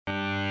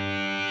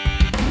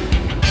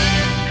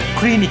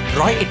คลินิก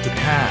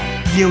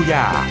101.5เยียวย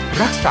า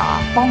รักษา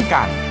ป้อง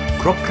กัน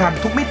ครบครัน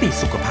ทุกมิติ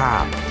สุขภา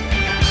พ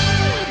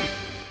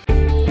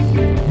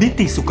นิ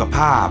ติสุขภ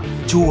าพ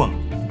ช่วง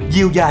เ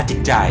ยียวยาจิต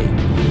ใจ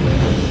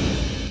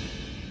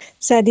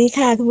สวัสดี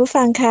ค่ะคุณผู้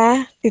ฟังคะ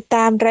ติดต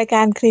ามรายก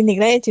ารคลินิก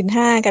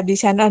101.5กับดิ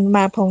ฉันอนุม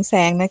าพงษ์แส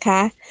งนะค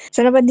ะส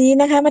ำหรับวันนี้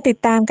นะคะมาติด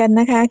ตามกัน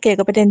นะคะเกี่ยว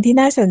กับประเด็นที่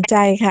น่าสนใจ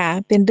ค่ะ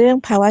เป็นเรื่อง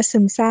ภาวะซึ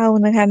มเศร้า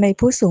นะคะใน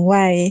ผู้สูง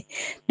วัย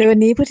โดยวัน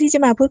นี้ผู้ที่จะ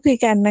มาพูดคุย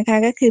กันนะคะ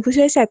ก็คือผู้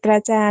ช่วยศาสตรา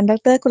จารย์ด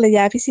ร.กุลย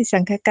าภิสิทธิ์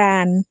สังฆกา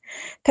ร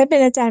ท่านเป็น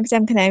อาจารย์ประจ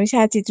ำแขนงวิช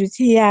าจิตวิ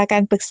ทยากา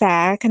รปรึกษา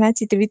คณะ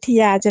จิตวิท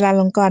ยาจุฬา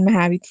ลงกรณ์มห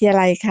าวิทยา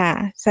ลัยค่ะ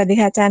สวัสดี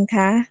ค่ะอาจารย์ค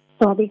ะ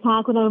สวัสดีค่ะ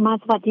คุณอนุมา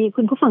สวัสดี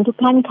คุณผู้ฟังทุก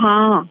ท่านค่ะ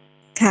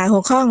ค่ะหั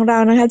วข้อของเรา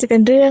นะคะจะเป็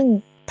นเรื่อง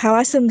ภาว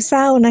ะซึมเศ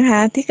ร้านะคะ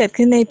ที่เกิด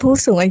ขึ้นในผู้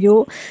สูงอายุ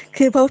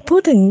คือพอพู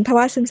ดถึงภาว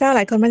ะซึมเศร้าห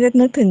ลายคนมันจะ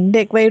นึกถึงเ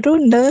ด็กวัยรุ่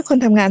นหรือคน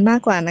ทำงานมา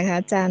กกว่านะคะ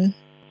อาจารย์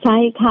ใช่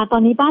ค่ะตอ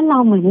นนี้บ้านเรา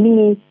เหมือน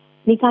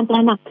มีการตร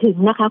ะหนักถึง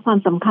นะคะความ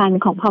สำคัญ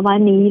ของภาวะ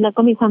นี้แล้ว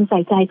ก็มีความใส่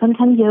ใจค่อน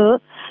ข้างเยอะ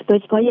โดย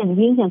เฉพาะอย่าง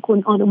ยิ่งอย่างคุณ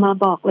อนุมา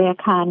บอกเลย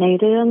ค่ะใน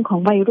เรื่องของ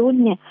วัยรุ่น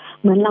เนี่ย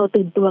เหมือนเรา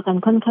ตื่นตัวกัน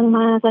ค่อนข้าง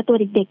มากและตัว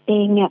เด็กๆเอ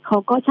งเนี่ยเขา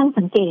ก็ช่าง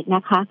สังเกตน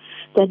ะคะ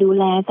จะดู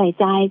แลใส่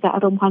ใจกับอา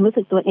รมณ์ความรู้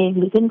สึกตัวเอง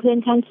หรือเพื่อน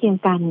ๆข้างเคียง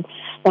กัน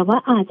แต่ว่า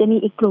อาจจะมี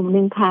อีกกลุ่ม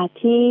นึงค่ะ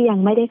ที่ยัง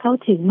ไม่ได้เข้า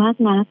ถึงมาก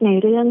นักใน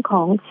เรื่องข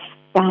อง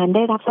การไ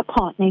ด้รับซัพพ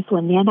อร์ตในส่ว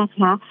นนี้นะค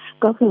ะ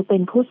ก็คือเป็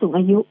นผู้สูง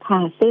อายุค่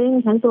ะซึ่ง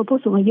ทั้งตัวผู้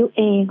สูงอายุ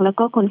เองแล้ว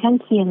ก็คนข้าง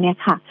เคียงเนี่ย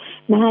ค่ะ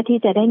ที่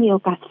จะได้มีโอ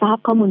กาสทราบ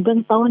ข้อมูลเบื้อ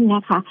งต้นน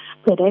ะคะ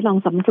เผื่อได้ลอง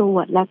สำรว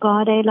จแล้วก็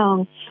ได้ลอง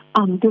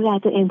ดูแล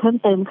ตัวเองเพิ่ม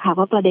เติมค่ะ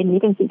ว่าประเด็นนี้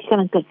เป็นสิ่งที่ก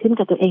ำลังเกิดขึ้น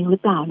กับตัวเองหรือ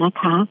เปล่านะ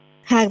คะ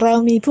หากเรา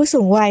มีผู้สู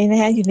งวัยนะ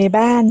คะอยู่ใน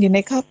บ้านอยู่ใน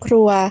ครอบค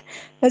รัว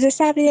เราจะ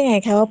ทราบได้ยังไง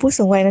คะว่าผู้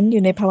สูงวัยนั้นอ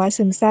ยู่ในภาวะ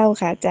ซึมเศร้า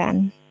ค่ะอาจาร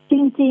ย์จ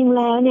ริงๆ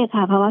แล้วเนี่ย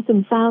ค่ะภาวะซึ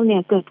มเศร้าเนี่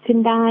ยเกิดขึ้น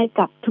ได้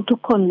กับทุก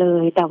ๆคนเล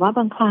ยแต่ว่าบ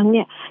างครั้งเ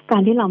นี่ยกา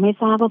รที่เราไม่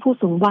ทราบว่าผู้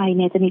สูงวัยเ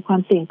นี่ยจะมีควา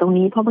มเสี่ยงตรง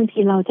นี้เพราะบางที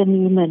เราจะ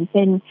มีเหมือนเ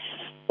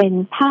ป็น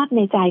ภาพใ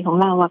นใจของ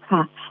เราอะค่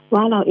ะ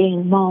ว่าเราเอง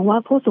มองว่า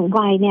ผู้สูง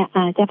วัยเนี่ยอ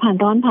าจจะผ่าน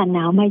ร้อนผ่านหน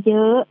าวมาเย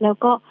อะแล้ว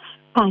ก็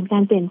ผ่านกา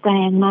รเปลี่ยนแปล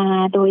งมา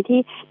โดยที่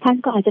ท่าน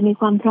ก็อาจจะมี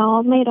ความพร้อม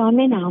ไม่ร้อนไ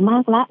ม่หนาวมา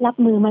กละรับ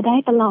มือมาได้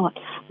ตลอด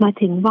มา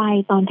ถึงวัย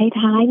ตอน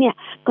ท้ายๆเนี่ย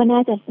ก็น่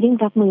าจะยิ่ง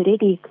รับมือได้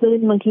ดีขึ้น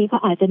บางทีก็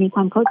อาจจะมีคว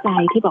ามเข้าใจ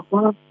ที่บอก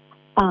ว่า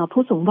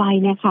ผู้สูงวัย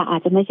เนี่ยค่ะอา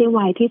จจะไม่ใช่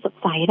วัยที่สด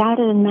ใสร่า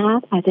เริงนัก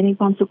อาจจะมี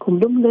ความสุขุม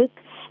ลุ่มลึก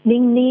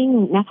นิ่ง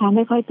ๆนะคะไ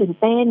ม่ค่อยตื่น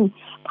เต้น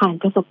ผ่าน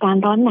ประสบการ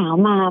ณ์ร้อนหนาว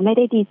มาไม่ไ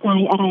ด้ดีใจ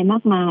อะไรมา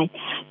กมาย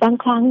บาง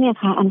ครั้งเนี่ย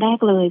ค่ะอันแรก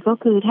เลยก็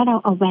คือถ้าเรา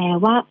เอาแวร์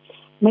ว่า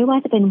ไม่ว่า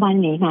จะเป็นวัน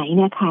ไหนๆเ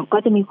นี่ยค่ะก็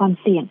จะมีความ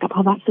เสี่ยงกับภ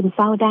าวะซึมเศ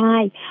ร้าได้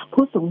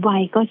ผู้สูงวั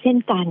ยก็เช่น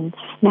กัน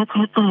นะค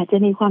ะอาจจะ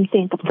มีความเสี่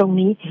ยงกับตรง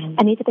นี้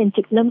อันนี้จะเป็น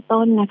จุดเริ่ม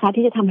ต้นนะคะ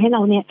ที่จะทำให้เร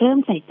าเนี่ยเริ่ม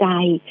ใส่ใจ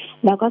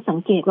แล้วก็สัง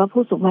เกตว่า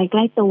ผู้สูงวัยใก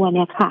ล้ตัวเ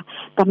นี่ยค่ะ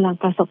กำลัง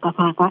ประสบกับ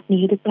ภาวะ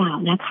นี้หรือเปล่า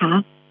นะคะ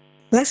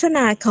ลักษณ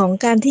ะของ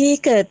การที่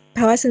เกิดภ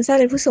าวะซึมเศร้า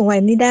ในผู้สูงวัย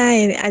นี่ได้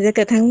อาจจะเ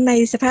กิดทั้งใน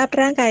สภาพ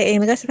ร่างกายเอง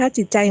แล้วก็สภาพ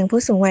จิตใจของ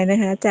ผู้สูงวัยนะ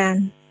คะอาจาร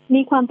ย์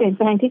มีความเปลี่ยนแ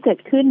ปลงที่เกิด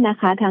ขึ้นนะ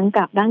คะทั้ง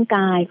กับร่างก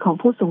ายของ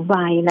ผู้สูง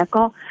วัยแล้ว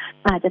ก็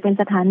อาจจะเป็น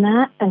สถานะ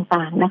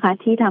ต่างๆนะคะ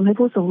ที่ทำให้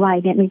ผู้สูงวัย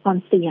เนี่ยมีความ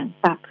เสี่ยง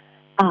กับ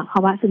ภา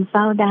วะซึมเศ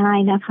ร้าได้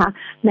นะคะ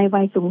ใน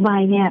วัยสูงวั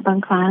ยเนี่ยบาง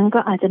ครั้งก็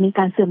อาจจะมีก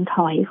ารเสื่อมถ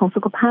อยของ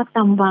สุขภาพต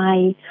ามวัย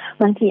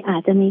บางทีอา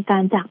จจะมีกา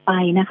รจากไป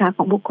นะคะข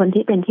องบุคคล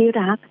ที่เป็นที่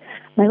รัก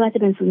ไม่ว่าจะ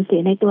เป็นสูญเสีย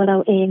ในตัวเรา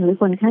เองหรือ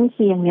คนข้างเ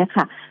คียงเนี่ย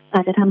ค่ะอ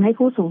าจจะทำให้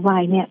ผู้สูงวั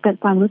ยเนี่ยเกิด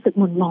ความรู้สึก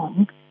หม่นหมอง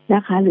น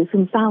ะคะหรือซึ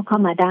มเศร้าเข้า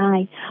มาได้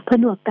ผ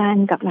นวกกัน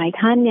กับหลาย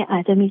ท่านเนี่ยอา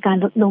จจะมีการ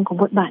ลดลงของ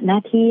บทบาทหน้า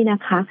ที่น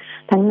ะคะ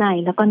ทั้งใน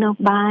แล้วก็นอก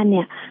บ้านเ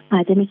นี่ยอา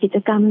จจะมีกิจ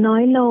กรรมน้อ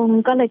ยลง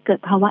ก็เลยเกิด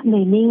ภาวะเห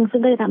นื่อยนิ่งซึ่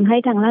งก็จะทำให้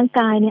ทางร่าง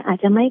กายเนี่ยอาจ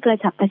จะไม่กระ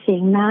ฉับกระเฉ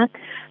งนัก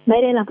ไม่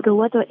ได้รับรู้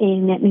ว่าตัวเอง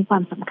เนี่ยมีควา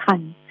มสำคัญ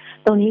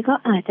ตรงนี้ก็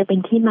อาจจะเป็น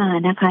ที่มา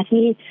นะคะ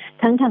ที่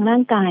ทั้งทางร่า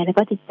งกายแล้ว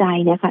ก็จิตใจ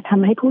เนี่ยค่ะท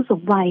ำให้ผู้สู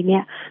งวัยเนี่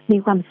ยมี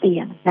ความเสี่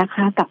ยงนะค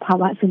ะกับภา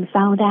วะซึมเศ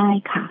ร้าได้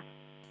ค่ะ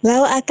แล้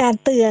วอาการ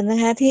เตือนนะ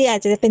คะที่อาจ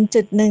จะเป็น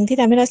จุดหนึ่งที่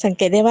ทำให้เราสังเ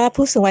กตได้ว่า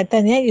ผู้สูงวัยตอ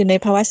นนี้อยู่ใน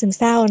ภาวะซึม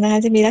เศร้านะคะ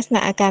จะมีลักษณะ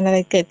อาการอะไร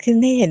เกิดขึ้น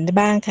ให้เห็นได้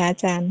บ้างคะอา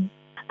จารย์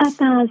อา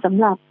การสำ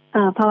หรับ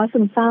ภาวะซึ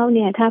มเศร้าเ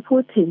นี่ยถ้าพู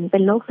ดถึงเป็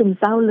นโรคซึม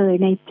เศร้าเลย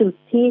ในจุด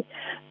ที่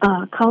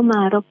เข้ามา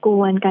รบก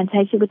วนการใช้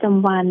ชีวิตประจ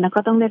ำวันแล้วก็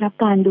ต้องได้รับ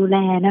การดูแล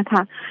นะค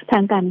ะทา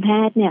งการแพ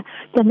ทย์เนี่ย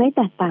จะไม่แ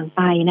ตกต่างไ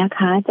ปนะค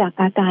ะจาก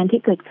อาการที่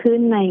เกิดขึ้น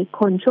ใน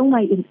คนช่วง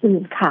วัยอื่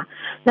นๆค่ะ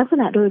ลักษ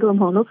ณะโดยรวม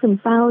ของโรคซึม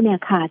เศร้าเนี่ย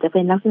ค่ะจะเ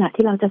ป็นลักษณะ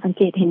ที่เราจะสังเ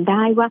กตเห็นไ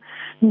ด้ว่า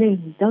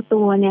1เจ้า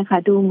ตัวเนี่ยค่ะ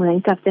ดูเหมือน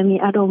กับจะมี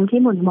อารมณ์ที่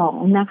หม่นหมอง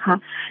นะคะ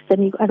จะ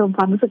มีอารมณ์ค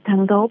วามรู้สึกทา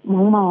งลบ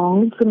หมอง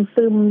ๆ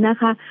ซึมๆนะ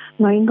คะ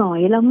หงอย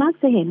ๆแล้วมัก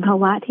จะเห็นภา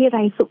วะที่ไ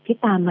ร้สุขที่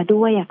ตามมา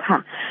ด้วยอะค่ะ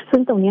ซึ่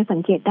งตรงนี้สั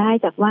งเกตได้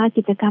จากว่า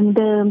กิจกรรม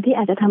เดิมที่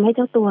อาจจะทำให้เ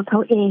จ้าตัวเขา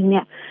เองเ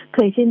นี่ยเค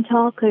ยชื่นช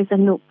อบเคยส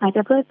นุกอาจจ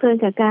ะเพลิดเพลิน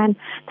กับการ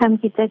ท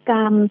ำกิจกร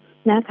รม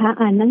นะคะ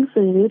อ่านหนัง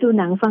สือดู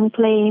หนังฟังเพ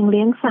ลงเ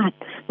ลี้ยงสัตว์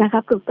นะคะ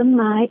ปลูกต้น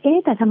ไม้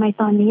แต่ทำไม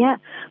ตอนนี้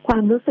ควา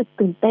มรู้สึก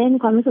ตื่นเต้น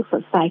ความรู้สึกส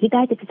ดใสที่ไ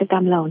ด้จากกิจกร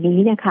รมเหล่านี้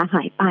เนี่ยค่ะห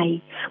ายไป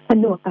ผ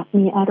นวกกับ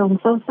มีอารมณ์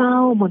เศร้า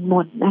ๆห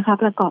ม่นๆนะคะ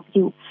ประกอบอ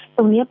ยู่ต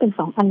รงนี้เป็น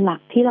2 อันหลัก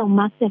ที่เรา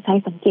มักจะใช้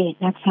สังเกต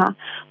นะคะ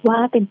ว่า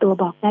เป็นตัว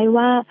บอกได้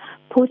ว่า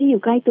ผู้ที่อ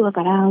ยู่ใกล้ตัว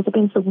กับเราจะเ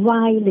ป็นสูง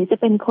วัยหรือจะ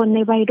เป็นคนใน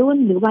วัยรุ่น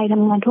หรือวัยท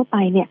ำงานทั่วไป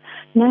เนี่ย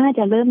น่าจ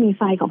ะเริ่มมี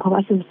ไฟของภาวะ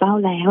ซึมเศร้า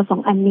แล้ว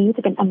2 อันนี้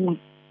จะเป็นอันหลัก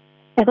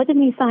แต่ก็จะ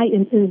มีไซน์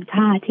อื่นๆ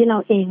ค่ะที่เรา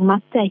เองมั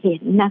กจะเห็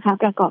นนะคะ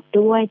ประกอบ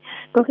ด้วย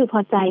ก็คือพอ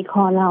ใจค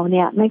อเราเ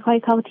นี่ยไม่ค่อย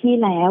เข้าที่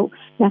แล้ว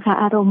นะคะ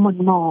อารมณ์หม่น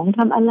หมองท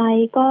ำอะไร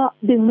ก็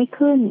ดึงไม่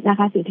ขึ้นนะค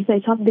ะสิ่งที่เคย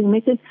ชอบดึงไ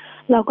ม่ขึ้น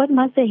เราก็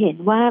มักจะเห็น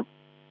ว่า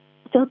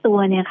เจ้าตัว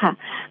เนี่ยค่ะ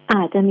อ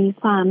าจจะมี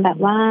ความแบบ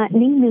ว่า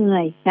นิ่งเหนื่อ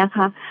ยนะค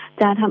ะ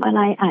จะทำอะไ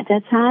รอาจจะ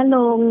ช้าล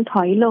งถ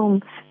อยลง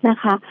นะ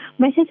คะ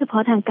ไม่ใช่เฉพา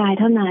ะทางกาย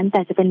เท่านั้นแ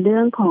ต่จะเป็นเรื่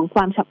องของค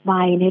วามฉับไว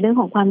ในเรื่อง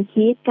ของความ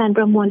คิดการป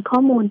ระมวลข้อ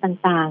มูล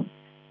ต่าง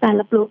ๆการ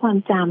รับรู้ความ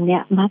จำเนี่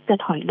ยมักจะ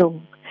ถอยลง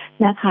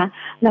นะคะ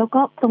แล้ว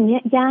ก็ตรงนี้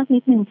ยากนิ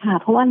ดนึงค่ะ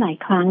เพราะว่าหลาย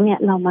ครั้งเนี่ย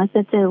เรามักจ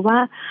ะเจอว่า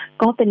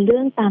ก็เป็นเรื่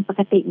องตามป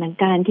กติเหมือน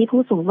กันที่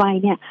ผู้สูงวัย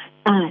เนี่ย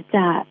อาจจ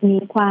ะมี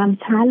ความ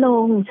ช้าล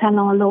งชะล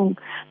อลง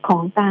ขอ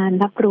งการ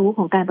รับรู้ข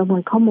องการประมว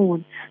ลข้อมูล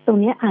ตรง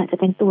นี้อาจจะ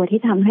เป็นตัวที่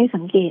ทำให้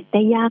สังเกตไ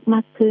ด้ยากม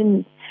ากขึ้น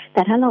แ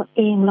ต่ถ้าเราเ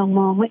องลอง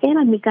มองว่า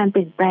มันมีการเป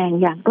ลี่ยนแปลง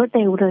อย่างรวดเ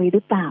ร็วเลยหรื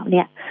อเปล่าเ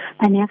นี่ย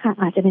อันนี้ค่ะ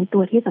อาจจะเป็นตั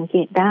วที่สังเก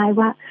ตได้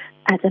ว่า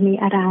อาจจะมี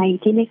อะไร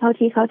ที่ไม่เข้า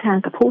ที่เข้าทาง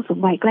กับผู้สูง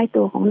วัยใกล้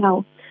ตัวของเรา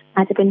อ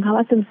าจจะเป็นภาว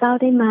ะซึมเศร้า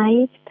ได้ไหม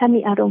ถ้ามี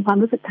อารมณ์ความ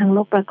รู้สึกทางล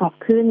บประกอบ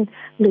ขึ้น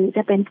หรือจ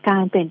ะเป็นกา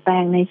รเปลี่ยนแปล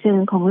งในเชิ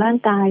งของร่าง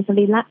กายส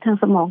รีระทาง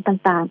สมอง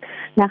ต่าง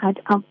ๆนะคะ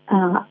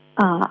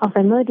อัลไซ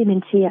เมอร์ดิเม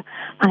นเชีย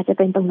อาจจะเ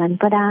ป็นตรงนั้น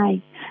ก็ได้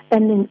แต่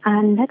1 อั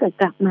นถ้าเกิด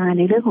กลับมาใ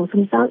นเรื่องของซึ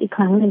มเศร้าอีกค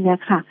รั้งหนึ่ง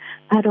ค่ะ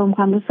อารมณ์ค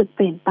วามรู้สึกเป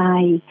ลี่ยนไป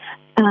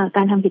ก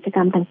ารทำกิจกร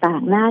รมต่า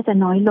งๆน่าจะ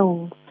น้อยลง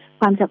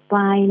ความฉับไว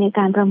ในก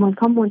ารประมวล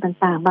ข้อมูล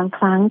ต่างๆบางค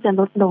รั้งจะ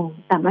ลดลง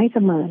แต่ไม่เส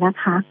มอนะ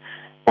คะ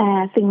แต่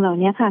สิ่งเหล่า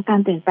นี้ค่ะการ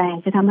เปลี่ยนแปลง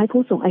จะทำให้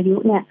ผู้สูงอายุ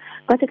เนี่ย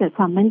ก็จะเกิดค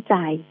วามมั่นใจ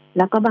แ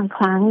ล้วก็บางค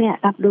รั้งเนี่ย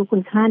รับรู้คุ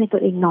ณค่าในตั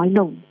วเองน้อย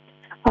ลง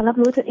พอรับ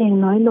รู้ตัวเอง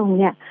น้อยลง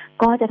เนี่ย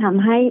ก็จะท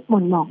ำให้ห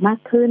ม่นหมองมาก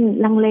ขึ้น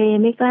ลังเล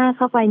ไม่กล้าเ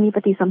ข้าไปมีป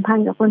ฏิสัมพัน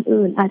ธ์กับคน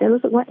อื่นอาจจะ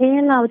รู้สึกว่า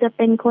เราจะเ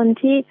ป็นคน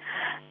ที่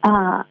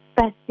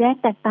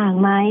แตกต่าง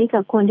ไหม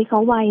กับคนที่เขา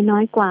วัยน้อ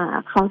ยกว่า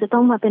เขาจะต้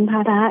องมาเป็นภ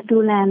าระดู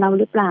แลเรา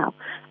หรือเปล่า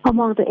พอ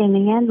มองตัวเองใน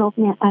แง่ลบ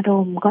เนี่ยอาร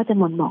มณ์ก็จะ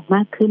หม่นหมองม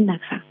ากขึ้นน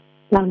ะคะ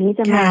เหล่านี้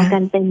จะมากั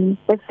นเป็น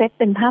เซต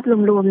เป็นภาพ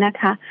รวมๆนะ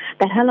คะแ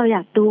ต่ถ้าเราอย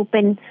ากดูเ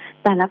ป็น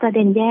แต่ละประเ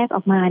ด็นแยกอ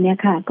อกมาเนี่ย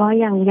ค่ะก็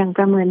ยังป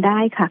ระเมินได้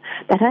ค่ะ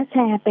แต่ถ้าแช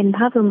ร์เป็นภ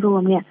าพรว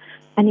มๆเนี่ย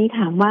อันนี้ถ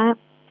ามว่า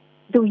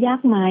ดูยาก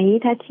ไหม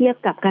ถ้าเทียบ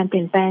กับการเป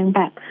ลี่ยนแปลงแ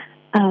บบ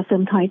เสริ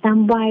มถอยตาม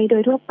วัยโด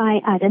ยทั่วไป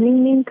อาจจะ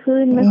นิ่งๆ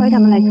ขึ้นไม่ค่อยท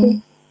ำอะไรขึ้น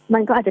มั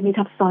นก็อาจจะมี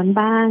ทับซ้อน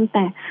บ้างแ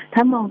ต่ถ้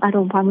ามองอาร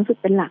มณ์ความรู้สึก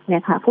เป็นหลักเนี่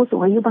ยค่ะผู้สู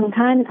งอายุบาง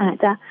ท่านอาจ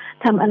จะ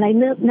ทำอะไร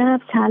เนิบนาบ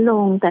ช้าล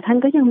งแต่ท่าน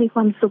ก็ยังมีคว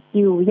ามสุขอ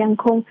ยู่ยัง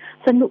คง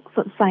สนุกส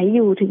ดใสอ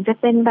ยู่ถึงจะ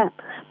เป็นแบบ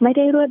ไม่ไ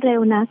ด้รวดเร็ว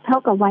นะเท่า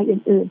กับวัย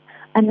อื่น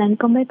ๆอันนั้น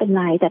ก็ไม่เป็น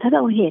ไรแต่ถ้าเร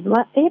าเห็นว่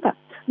าแบบ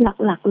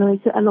หลักๆเลย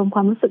คืออารมณ์คว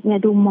ามรู้สึกเนี่ย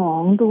ดูหมอ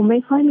งดูไม่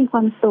ค่อยมีคว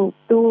ามสุข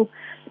ดู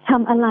ท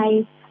ำอะไร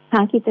ห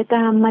ากิจกร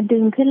รมมาดึ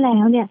งขึ้นแล้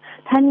วเนี่ย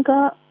ท่านก็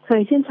เค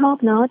ยชื่นชอบ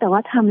เนาะแต่ว่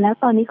าทำแล้ว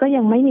ตอนนี้ก็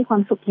ยังไม่มีควา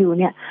มสุขอยู่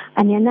เนี่ย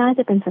อันนี้น่าจ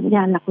ะเป็นสัญญ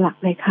าณหลัก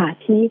ๆเลยค่ะ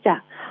ที่จะ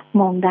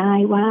มองได้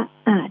ว่า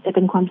อาจจะเ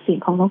ป็นความเสี่ยง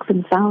ของโรคซึ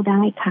มเศร้าไ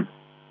ด้ค่ะ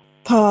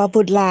พอ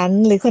บุตรหลาน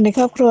หรือคนในค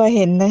รอบครัวเ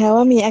ห็นนะคะ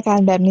ว่ามีอาการ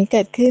แบบนี้เ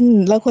กิดขึ้น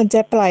เราควรจ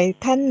ะปล่อย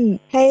ท่าน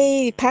ให้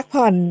พัก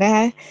ผ่อนนะค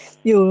ะ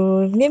อยู่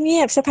เงี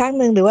ยบๆสักพัก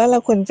นึงหรือว่าเรา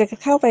ควรจะ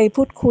เข้าไป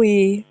พูดคุย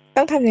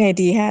ต้องทำยังไง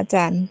ดีคะอาจ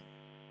ารย์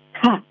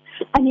ค่ะ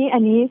อัน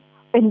นี้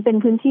เป็น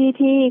พื้นที่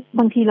ที่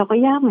บางทีเราก็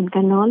ยากเหมือนกั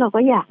นเนาะเรา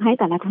ก็อยากให้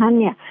แต่ละท่าน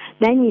เนี่ย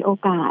ได้มีโอ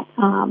กาส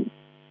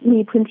มี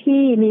พื้น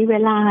ที่มีเว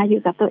ลาอ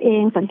ยู่กับตัวเอ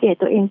งสังเกต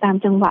ตัวเองตาม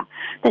จังหวะ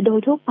แต่โดย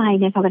ทั่วไป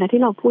เนี่ยค่ะเวลา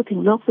ที่เราพูดถึ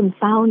งโรคซึม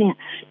เศร้าเนี่ย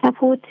ถ้า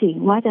พูดถึง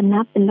ว่าจะ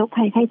นับเป็นโรค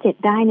ภัยไข้เจ็บ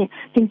ได้เนี่ย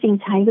จริง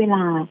ๆใช้เวล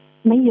า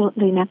ไม่เยอะ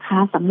เลยนะคะ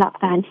สำหรับ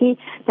การที่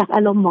จากอ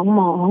ารมณ์ห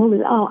มองๆหรื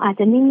ออาจ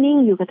จะนิ่ง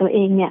ๆอยู่กับตัวเอ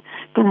งเนี่ย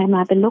กลายม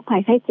าเป็นโรคภั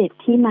ยไข้เจ็บ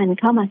ที่มัน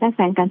เข้ามาแทรกแซ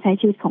งการใช้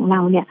ชีวิตของเร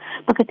าเนี่ย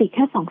ปกติแ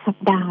ค่2 สัป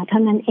ดาห์เท่า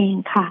นั้นเอง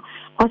ค่ะ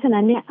เพราะฉะ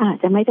นั้นเนี่ยอาจ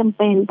จะไม่จำเ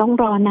ป็นต้อง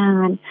รอนา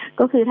น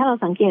ก็คือถ้าเรา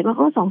สังเกตว่า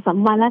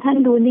2-3 วันแล้วท่าน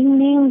ดู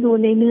นิ่งๆดู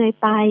เหนื่อย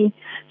ๆไป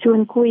ชวน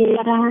คุย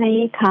อะไร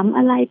ขำ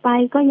อะไรไป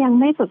ก็ยัง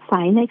ไม่สดใส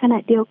ในขณะ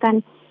เดียวกัน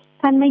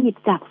ท่านไม่หยิบ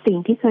จับสิ่ง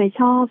ที่เคย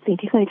ชอบสิ่ง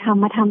ที่เคยท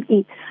ำมาทำอี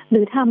กหรื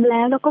อทำแ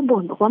ล้วก็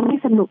บ่นบอกว่าไม่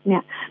สนุกเนี่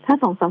ยถ้า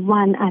2-3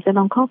 วันอาจจะล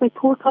องเข้าไป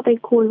พูดเข้าไป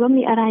คุยว่า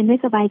มีอะไรไม่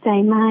สบายใจ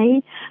ไหม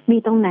มี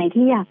ตรงไหน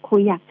ที่อยากคุ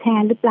ยอยากแช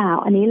ร์หรือเปล่า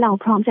อันนี้เรา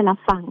พร้อมจะรับ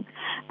ฟัง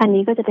อัน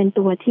นี้ก็จะเป็น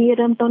ตัวที่เ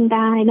ริ่มต้นไ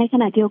ด้ในข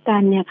ณะเดียวกั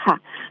นเนี่ยค่ะ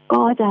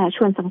ก็จะช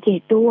วนสังเกต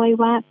ด้วย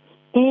ว่า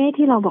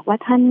ที่เราบอกว่า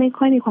ท่านไม่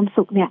ค่อยมีความ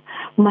สุขเนี่ย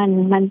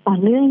มันต่อ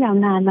เนื่องยาว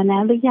นานมาแล้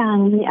วหรือยัง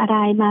มีอะไร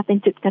มาเป็น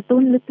จุดกระตุ้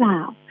นหรือเปล่า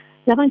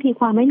แล้วบางที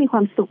ความไม่มีคว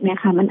ามสุขเนี่ย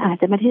ค่ะมันอาจ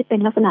จะไม่ได้เป็น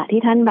ลักษณะ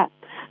ที่ท่านแบบ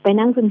ไป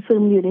นั่งซึ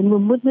มๆอยู่ในมุ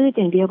มมืดๆอ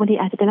ย่างเดียวบางที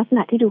อาจจะเป็นลักษณ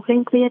ะที่ดูเคร่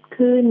งเครียด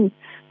ขึ้น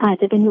อาจ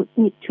จะเป็นหงุด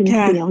หงิดฉุนเ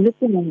ฉียวหรือเ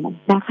ปล่า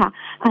นะคะ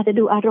อาจจะ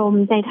ดูอารม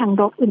ณ์ในทาง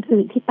ลบ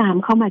อื่นๆที่ตาม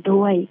เข้ามา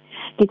ด้วย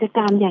กิจก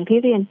รรมอย่างที่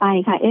เรียนไป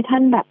ค่ะท่า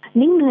นแบบ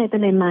นิ่งเนยไป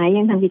เลยไหม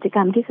ยังทำกิจกร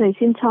รมที่เคย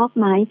ชื่นชอบ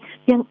ไหม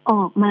ยังอ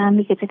อกมา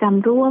มีกิจกรรม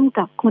ร่วม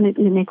กับคน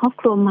อื่นๆในครอบ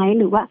ครัวไหม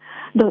หรือว่า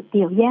โดดเ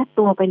ดี่ยวแยก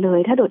ตัวไปเลย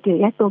ถ้าโดดเดี่ยว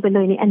แยกตัวไปเล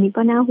ยนี่อันนี้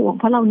ก็น่าห่วง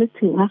เพราะเรานึก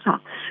ถึงอะค่ะ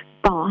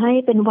ต่อให้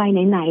เป็นวัย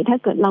ไหนๆถ้า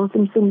เกิดเรา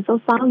ซึมๆ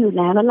เศร้าๆอยู่แ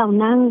ล้วเรา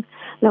นั่ง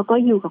แล้วก็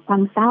อยู่กับควา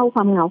มเศร้าค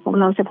วามเหงาของ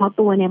เราเฉพาะ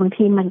ตัวเนี่ยบาง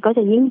ทีมันก็จ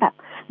ะยิ่งแบบ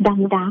ดัง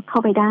ดาร์กเข้า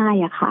ไปได้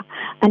อะค่ะ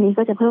อันนี้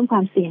ก็จะเพิ่มคว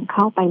ามเสี่ยงเ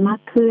ข้าไปมาก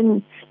ขึ้น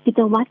กิจ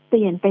วัตรเป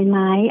ลี่ยนไปไหม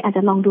อาจจ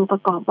ะลองดูปร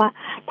ะกอบว่า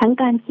ทั้ง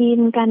การกิน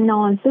การน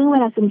อนซึ่งเว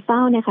ลาซึมเศร้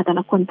าเนี่ยค่ะแต่ล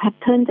ะคนแพท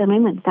เทิร์นจะไม่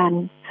เหมือนกัน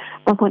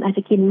บางคนอาจจ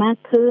ะกินมาก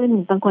ขึ้น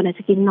บางคนอาจ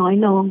จะกินน้อย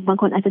ลงบาง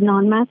คนอาจจะนอ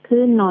นมาก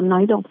ขึ้นนอนน้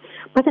อยลง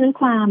เพราะฉะนั้น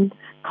ความ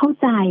เข้า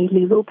ใจห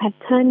รือรู้แพท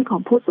เทิร์นของ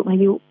ผู้สูงอา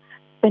ยุ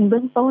เป็นเ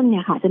บื้องต้นเนี่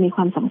ยค่ะจะมีค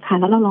วามสำคัญ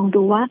แล้วเราลอง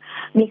ดูว่า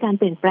มีการ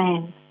เปลี่ยนแปลง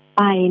ไ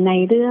ปใน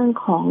เรื่อง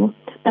ของ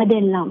ประเด็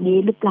นเหล่านี้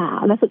หรือเปล่า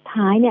และสุด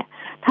ท้ายเนี่ย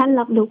ท่าน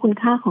รับรู้คุณ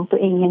ค่าของตัว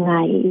เองยังไง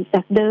จ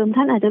ากเดิม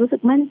ท่านอาจจะรู้สึ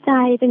กมั่นใจ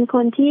เป็นค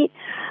นที่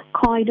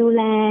คอยดูแ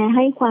ลใ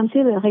ห้ความช่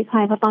วยเหลือใคร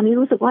ๆพอตอนนี้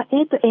รู้สึกว่า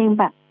ตัวเอง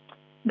แบบ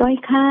ด้อย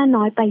ค่า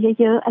น้อยไป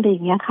เยอะๆอะไรอย่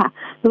างเงี้ยค่ะ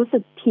รู้สึ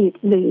กผิด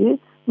หรือ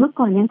เมื่อ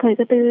ก่อนยังเคย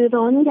กระตือ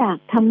ร้นอยาก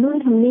ทำนู่น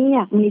ทำนี่อย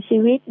ากมีชี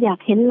วิตอยาก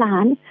เห็นหลา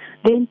น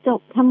เรียนจ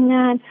บทำง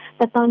านแ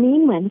ต่ตอนนี้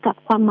เหมือนกับ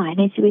ความหมาย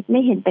ในชีวิตไ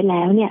ม่เห็นไปแ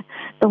ล้วเนี่ย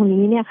ตรง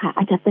นี้เนี่ยค่ะอ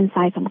าจจะเป็นส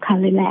ายสำคัญ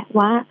เลยแหละ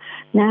ว่า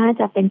น่า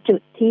จะเป็นจุ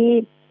ด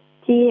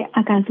ที่อ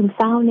าการซึมเ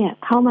ศร้าเนี่ย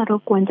เข้ามาร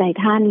บกวนใจ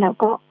ท่านแล้ว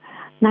ก็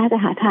น่าจะ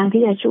หาทาง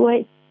ที่จะช่วย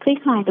คลี่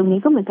คลายตรงนี้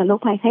ก็เหมือนกับโร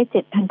คภัยไข้เ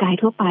จ็บทางกาย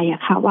ทั่วไปอ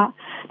ะค่ะว่า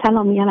ถ้าเร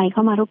ามีอะไรเข้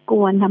ามารบก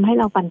วนทำให้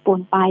เราปั่นป่ว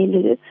นไปห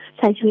รือใ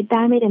ช้ชีวิตไ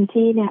ด้ไม่เต็ม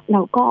ที่เนี่ยเร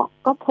า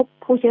ก็พบ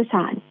ผู้เชี่ยวช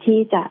าญที่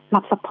จะ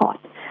รับซัพพอร์ต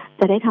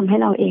จะได้ทำให้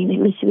เราเองเนี่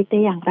ยมีชีวิตได้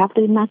อย่างราบ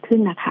รื่นมากขึ้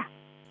นนะคะ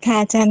ค่ะ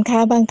อาจารย์คะ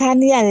บางท่าน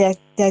นี่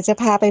อยากจะ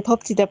พาไปพบ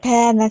จิตแพ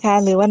ทย์นะคะ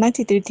หรือว่านัก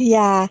จิตวิทย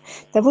า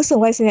แต่ผู้สูง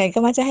วัยส่วนใหญ่ก็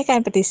มักจะให้กา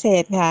รปฏิเส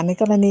ธค่ะใน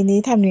กรณีนี้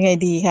ทำยังไง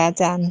ดีคะอา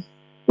จารย์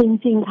จ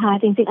ริงๆค่ะ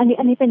จริงๆอัน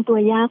นี้เป็นตัว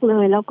ยากเล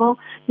ยแล้วก็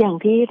อย่าง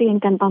ที่เรียน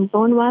กันตอน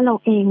ต้นว่าเรา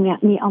เองเนี่ย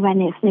มี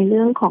awareness ในเ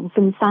รื่องของ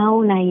ซึมเศร้า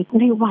ใน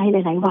วัยห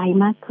ลายๆวัย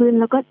มากขึ้น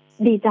แล้วก็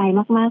ดีใจ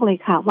มากๆเลย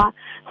ค่ะว่า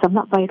สำห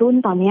รับวัยรุ่น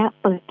ตอนนี้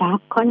เปิดรับ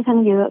ค่อนข้าง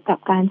เยอะกับ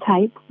การใช้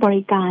บ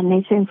ริการใน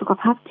เชิงสุข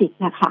ภาพจิต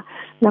นะคะ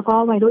แล้วก็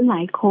วัยรุ่นหล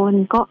ายคน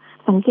ก็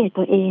สังเกต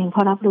ตัวเองพ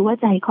อรับรู้ว่า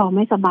ใจคอไ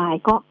ม่สบาย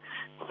ก็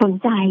สน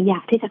ใจอยา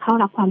กที่จะเข้า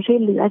รับความช่วย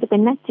เหลือจะเป็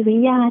นนักจิตวิท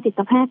ยาจิต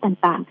แพทย์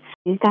ต่าง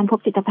ๆหรือการพบ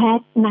จิตแพท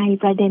ย์ใน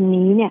ประเด็น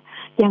นี้เนี่ย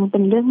ยังเป็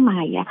นเรื่องให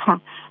ม่อะค่ะ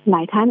หล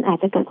ายท่านอาจ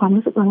จะเกิดความ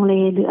รู้สึกลังเล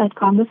หรืออาจ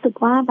ความรู้สึก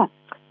ว่าแบบ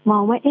มอ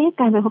งว่า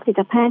การไปพบจิ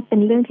ตแพทย์เป็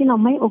นเรื่องที่เรา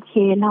ไม่โอเค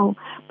เรา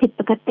ผิด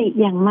ปกติ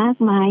อย่างมาก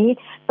ไหม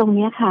ตรง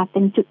นี้ค่ะเป็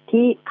นจุด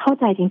ที่เข้า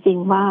ใจจริง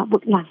ๆว่าบุ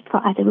ตรหลานเขา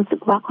อาจจะรู้สึ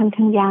กว่าค่อน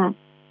ข้างยาก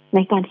ใน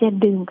การที่จะ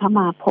ดึงเข้า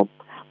มาพบ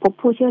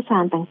ผู้เชี่ยวชา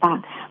ญต่าง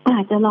ๆอ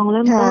าจจะลองเ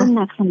ริ่มต้น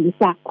นะคะ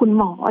จากคุณ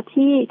หมอ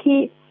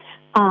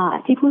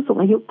ที่ผู้สูง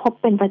อายุพบ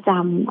เป็นประจ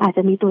ำอาจจ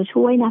ะมีตัว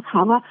ช่วยนะคะ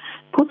ว่า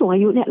ผู้สูงอา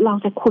ยุเนี่ยเรา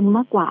จะคุ้นม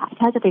ากกว่า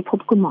ถ้าจะไปพบ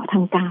คุณหมอท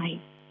างกาย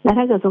และ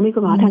ถ้าเกิดจะมีคุ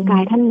ณหมอทางกา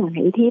ยท่านไหน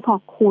ที่พอ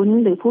คุ้น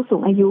หรือผู้สู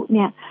งอายุเ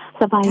นี่ย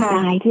สบายใจ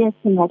ที่จะ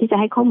ที่จะ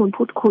ให้ข้อมูล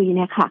พูดคุยเ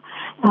นี่ยค่ะ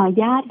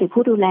ญาติหรือ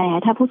ผู้ดูแล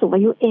ถ้าผู้สูงอ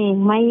ายุเอง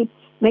ไ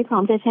ม่พร้อ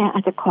มจะแชร์อ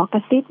าจจะขอกร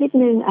ะซิบนิด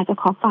นึงอาจจะ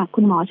ขอฝาก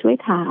คุณหมอช่วย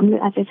ถามหรื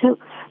ออาจจะ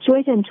ช่วย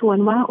เชิญชวน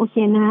ว่าโอเค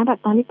นะแบบ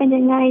ตอนนี้เป็น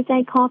ยังไงใจ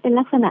คอเป็น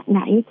ลักษณะไห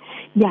น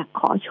อยาก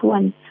ขอชว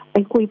นไป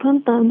คุยเพิ่ม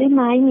เติมได้ไ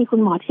หมมีคุ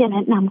ณหมอที่จะแน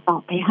ะนำต่อ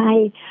ไปให้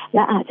แล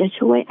ะอาจจะ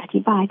ช่วยอ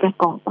ธิบายประ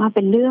กอบว่าเ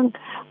ป็นเรื่อง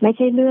ไม่ใ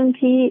ช่เรื่อง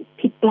ที่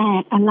ผิดแปล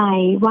กอะไร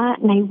ว่า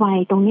ในวัย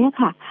ตรงนี้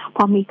ค่ะพ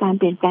อมีการ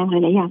เปลี่ยนแปลงหลา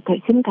ยๆอย่างเกิด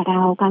ขึ้นกับเร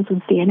าการสูญ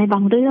เสียในบา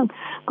งเรื่อง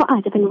ก็อา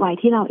จจะเป็นวัย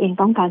ที่เราเอง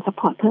ต้องการซัพ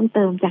พอร์ตเพิ่มเ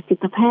ติมจากจิ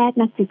ตแพทย์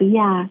นักจิตวิท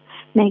ยา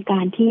ในกา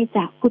รที่จ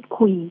ะพูด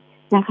คุย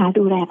นะคะ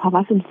ดูแลภาวะ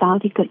ซึมเศร้า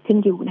ที่เกิดขึ้น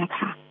อยู่นะค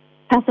ะ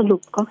ถ้าสรุ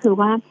ปก็คือ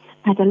ว่า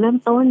อาจจะเริ่ม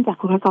ต้นจาก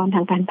อุปกรณ์ท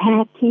างการแพ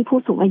ทย์ที่ผู้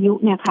สูงอายุ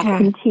เนี่ยค่ะ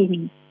คุ้นชิน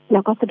แ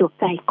ล้วก็สะดวก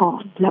ใจก่อ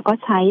นแล้วก็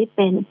ใช้เ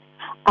ป็น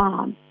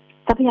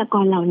ทรัพยาก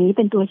รเหล่านี้เ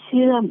ป็นตัวเ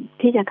ชื่อม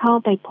ที่จะเข้า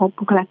ไปพบ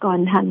บุคลากร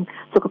ทาง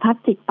สุขภาพ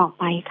จิตต่อ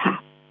ไปค่ะ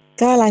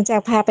ก็หลังจา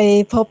กพาไป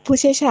พบผู้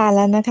เชี่ยวชาญแ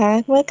ล้วนะคะ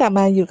เมื่อกลับ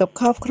มาอยู่กับ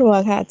ครอบครัว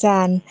ค่ะอาจา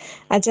รย์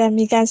อาจจะ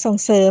มีการส่ง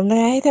เสริมนะ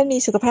คะให้ท่านมี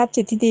สุขภาพ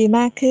จิตที่ดีม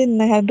ากขึ้น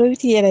นะคะด้วยวิ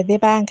ธีอะไรได้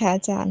บ้างคะอ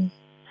าจารย์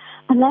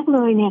อันแรกเล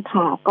ยเนี่ย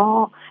ค่ะก็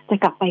จะ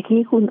กลับไปที่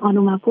คุณอ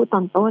นุมาพูดต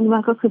อนต้นว่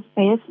าก็คือ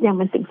space ยังเ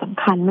ป็นสิ่งส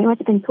ำคัญไม่ว่า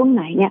จะเป็นช่วงไ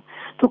หนเนี่ย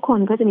ทุกคน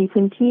ก็จะมี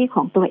พื้นที่ข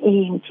องตัวเอ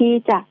งที่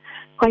จะ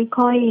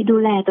ค่อยๆดู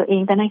แลตัวเอ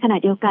งแต่ในขณะ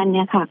เดียวกันเ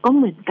นี่ยค่ะก็เ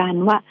หมือนกัน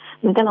ว่า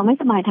เหมือนกับเราไม่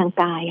สบายทาง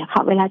กายอะค่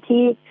ะเวลา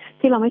ที่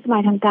เราไม่สบา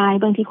ยทางกาย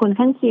บางทีคน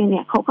ข้างเคียงเ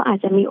นี่ยเขาก็อาจ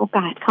จะมีโอก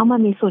าสเข้ามา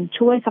มีส่วน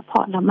ช่วยซัพพอ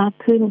ร์ตเรามาก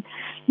ขึ้น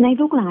ใน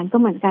ลูกหลานก็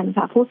เหมือนกัน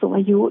ค่ะผู้สูง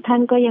อายุท่า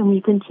นก็ยังมี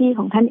พื้นที่ข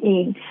องท่านเอ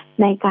ง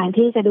ในการ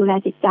ที่จะดูแล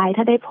จิตใจ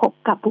ถ้าได้พบ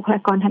กับบุคลา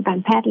กรทางการ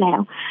แพทย์แล้ว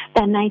แ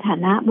ต่ในฐา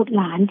นะบุตร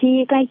หลานที่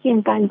ใกล้เคียง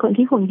กันคน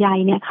ที่ห่วงใย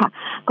เนี่ยค่ะ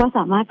ก็ส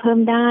ามารถเพิ่ม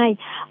ได้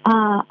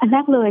อันแร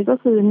กเลยก็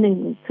คือ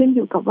1ขึ้นอ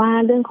ยู่กับว่า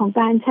เรื่องของ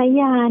การใช้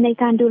ยาใน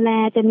การดูแล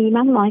จะมีม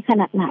ากน้อยข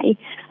นาดไหน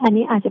อัน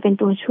นี้อาจจะเป็น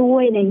ตัวช่ว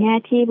ยในแง่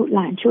ที่บุตรห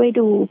ลานช่วย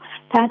ดู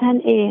ถ้าท่าน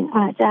เองอ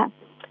าจจะ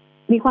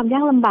มีความย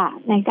ากลำบาก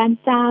ในการ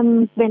จ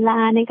ำเวลา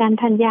ในการ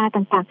ทานยา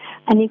ต่าง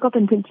ๆอันนี้ก็เป็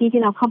นพื้นที่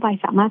ที่เราเข้าไป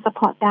สามารถซัพ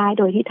พอร์ตได้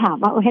โดยที่ถาม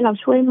ว่าให้เรา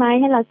ช่วยไหม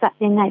ให้เราจัด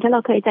ยังไงถ้าเรา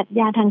เคยจัด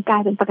ยาทางกา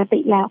ยเป็นปกติ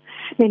แล้ว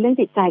ในเรื่อง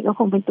จิตใจก็ค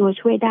งเป็นตัว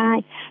ช่วยได้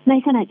ใน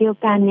ขณะเดียว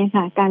กันเนี่ย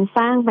ค่ะการส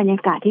ร้างบรรยา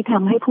กาศที่ท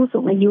ำให้ผู้สู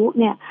งอายุ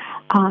เนี่ย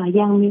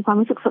ยังมีความ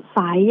รู้สึกสดใส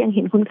ยังเ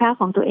ห็นคุณค่า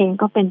ของตัวเอง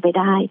ก็เป็นไป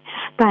ได้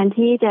การ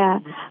ที่จะ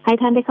ให้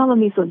ท่านได้เข้ามา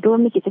มีส่วนร่วม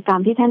ในกิจกรร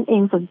มที่ท่านเอ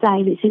งสนใจ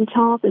หรือชื่นช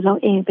อบหรือเรา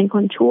เองเป็นค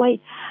นช่วย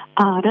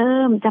เริ่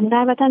มจำได้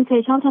ว่าท่านเค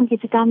ยชอบทำกิ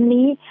จกรรม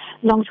นี้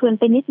ลองชวน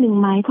ไปนิดนึง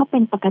ไหมเพราะเป็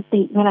นปก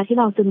ติเวลาที่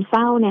เราซึมเศ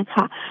ร้าเนี่ย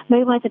ค่ะไม่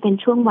ว่าจะเป็น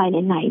ช่วงวัย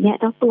ไหนๆเนี่ย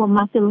เจ้าตัว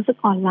มักจะรู้สึก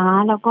อ่อนล้า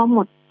แล้วก็หม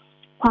ด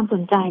ความส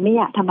นใจไม่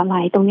อยากทำอะไร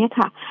ตรงนี้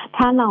ค่ะ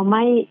ถ้าเราไ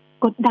ม่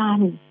กดดัน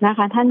นะค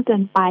ะท่านเกิ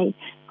นไป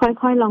ค่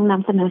อยๆลองน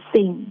ำเสนอ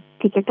สิ่ง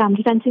กิจกรรม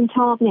ที่ท่านชื่นช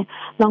อบเนี่ย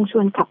ลองช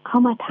วนกลับเข้า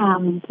มาท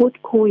ำพูด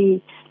คุย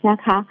นะ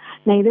คะ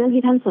ในเรื่อง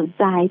ที่ท่านสน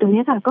ใจตรง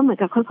นี้ค่ะก็เหมือน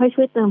กับค่อยๆ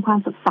ช่วยเติมความ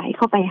สดใสเ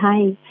ข้าไปให้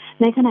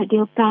ในขณะเดี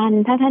ยวกัน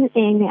ถ้าท่านเอ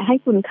งเนี่ยให้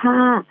คุณค่า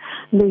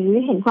หรือ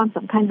เห็นความส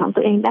ำคัญของตั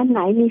วเองด้านไหน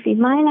มีฝี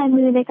ไม้ลาย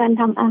มือในการ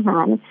ทำอาหา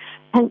ร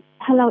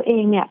ถ้าเราเอ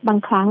งเนี่ยบาง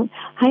ครั้ง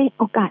ให้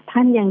โอกาสท่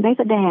านยังได้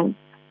แสดง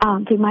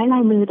ฝีไม้ลา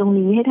ยมือตรง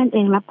นี้ให้ท่านเอ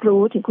งรับ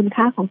รู้ถึงคุณ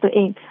ค่าของตัวเอ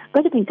งก็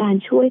จะเป็นการ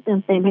ช่วยเติม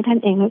เต็มให้ท่าน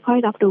เองค่อย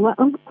ๆรับรู้ว่า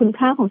คุณ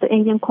ค่าของตัวเอ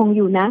งยังคงอ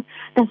ยู่นะ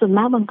แต่ส่วนม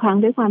ากบางครั้ง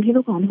ด้วยความที่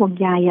ลูกหลานห่วง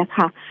ใยอะ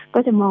ค่ะก็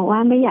จะมองว่า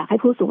ไม่อยากให้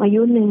ผู้สูงอา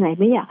ยุเหนื่อย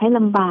ไม่อยากให้ล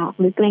ำบาก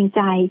หรือเกรงใ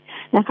จ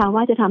นะคะว่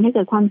าจะทำให้เ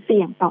กิดความเ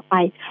สี่ยงต่อไป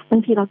บา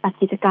งทีเราตัด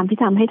กิจกรรมที่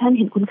ทำให้ท่าน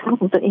เห็นคุณค่า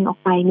ของตัวเองออก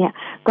ไปเนี่ย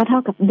ก็เท่า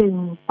กับดึง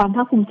ความภ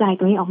าคภูมิใจต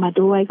รงนี้ออกมา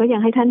ด้วยก็ยั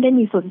งให้ท่านได้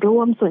มีส่วนร่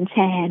วมส่วนแช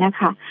ร์นะ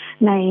คะ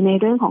ใน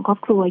เรื่องของครอบ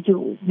ครัวอ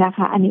ยู่นะค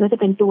ะอันนี้ก็จะ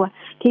เป็นตัว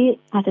ที่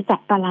อาจจะจัด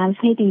บาลาน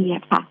ซ์ให้ดีอ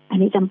ะค่ะอัน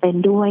นี้จำเป็น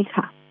ด้วย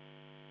ค่ะ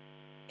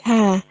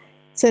ค่ะ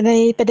ส่วนใน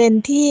ประเด็น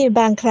ที่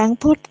บางครั้ง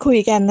พูดคุย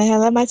กันนะคะ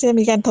แล้วมักจะ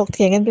มีการถกเ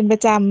ถียงกันเป็นปร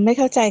ะจำไม่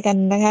เข้าใจกัน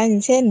นะคะอย่า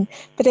งเช่น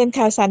ประเด็น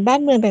ข่าวสารบ้าน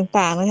เมือง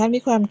ต่างๆนะคะมี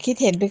ความคิด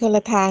เห็นเป็นคนล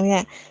ะทางเนี่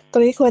ยตร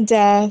งนี้ควรจ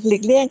ะหลี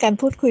กเลี่ยงการ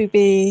พูดคุยไป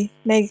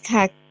ในห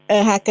า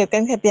กเกิดกา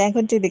รขัดแย้งค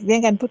วรจะหลีกเลี่ย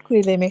งการพูดคุย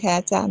เลยไหมคะ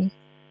อาจารย์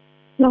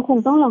เราคง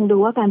ต้องลองดู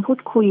ว่าการพูด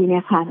คุยเนี่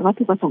ยค่ะวัต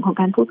ถุประสงค์ของ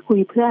การพูดคุย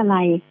เพื่ออะไร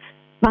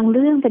บางเ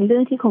รื่องเป็นเรื่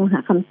องที่คงหา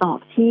คำตอบ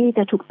ที่จ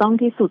ะถูกต้อง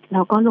ที่สุดแ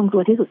ล้วก็ลงตั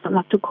วที่สุดสำห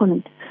รับทุกคน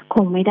ค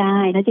งไม่ได้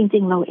และจริ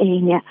งๆเราเอง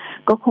เนี่ย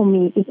ก็คง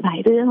มีอีกหลาย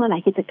เรื่องและหลา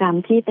ยกิจกรรม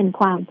ที่เป็น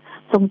ความ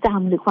ทรงจ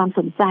ำหรือความส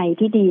นใจ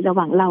ที่ดีระห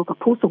ว่างเรากับ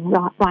ผู้สูง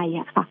วัย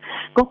อะค่ะ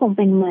ก็คงเ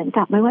ป็นเหมือน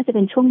กับไม่ว่าจะเ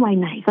ป็นช่วงวัย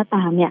ไหนก็ต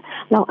ามเนี่ย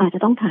เราอาจจะ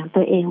ต้องถาม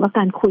ตัวเองว่าก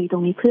ารคุยตร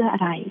งนี้เพื่ออะ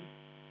ไร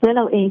เพื่อเ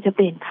ราเองจะเป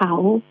ลี่ยนเขา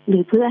หรื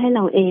อเพื่อให้เ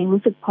ราเอง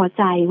รู้สึกพอใ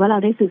จว่าเรา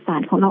ได้สื่อสา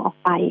รของเราออก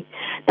ไป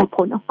แต่ผ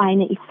ลออกไปใ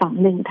นอีกฝั่ง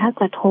หนึ่งถ้า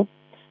กระทบ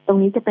ตร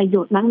งนี้จะประโย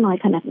ชน์มากน้อย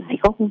ขนาดไหน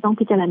ก็คงต้อง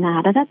พิจารณา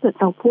แล้วถ้าเกิด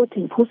เราพูด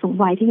ถึงผู้สูง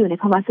วัยที่อยู่ใน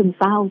ภาวะซึม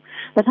เศร้า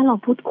แล้วถ้าเรา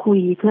พูดคุย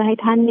เพื่อให้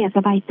ท่านเนี่ยส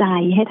บายใจ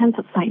ให้ท่านส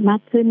ดใสมา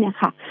กขึ้นเนี่ย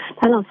ค่ะ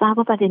ถ้าเราทราบ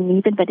ว่าประเด็นนี้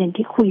เป็นประเด็น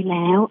ที่คุยแ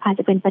ล้วอาจ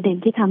จะเป็นประเด็น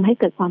ที่ทำให้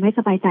เกิดความไม่ส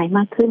บายใจม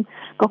ากขึ้น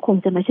ก็คง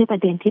จะไม่ใช่ปร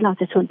ะเด็นที่เรา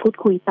จะชวนพูด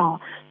คุยต่อ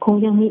คง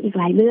ยังมีอีก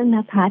หลายเรื่องน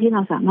ะคะที่เร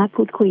าสามารถ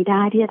พูดคุยไ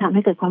ด้ที่จะทำใ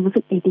ห้เกิดความรู้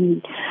สึกดี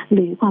ๆห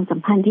รือความสัม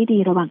พันธ์ที่ดี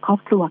ระหว่างครอบ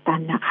ครัวกัน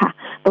นะคะ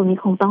ตรงนี้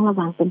คงต้องระ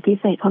วังเป็นพิ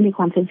เศษเพราะมีค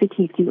วามเซนซิ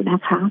ทีฟอยู่น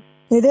ะคะ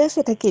ในเรื่องเศ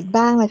รษฐกิจ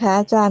บ้างนะคะ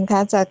อาจารย์ค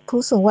ะจาก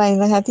ผู้สูงวัย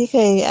นะคะที่เค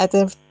ยอาจจ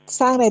ะ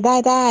สร้างรายได้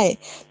ได้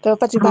แต่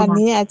ปัจจุบัน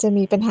นี้อาจจะ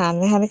มีปัญหา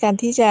นะคะในการ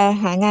ที่จะ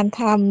หางาน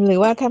ทำหรือ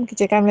ว่าทำกิ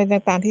จกรรมอะไร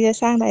ต่างๆที่จะ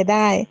สร้างรายไ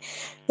ด้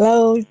เรา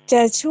จ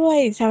ะช่วย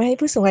ทำให้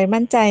ผู้สูงวัย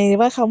มั่นใจ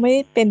ว่าเขาไม่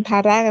เป็นภา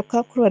ระกับคร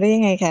อบครัวได้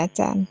ยังไงคะอา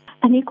จารย์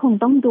อันนี้คง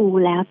ต้องดู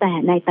แล้วแต่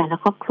ในแต่ละ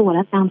ครอบครัวแล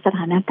ะตามสถ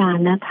านการ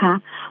ณ์นะคะ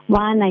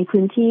ว่าใน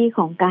พื้นที่ข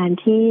องการ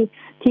ที่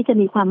จะ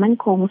มีความมั่น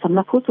คงสำห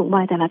รับผู้สูง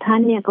วัยแต่ละท่า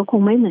นเนี่ยก็ค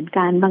งไม่เหมือน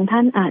กันบางท่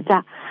านอาจจะ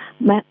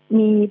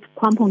มี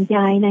ความห่วงใย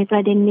ในปร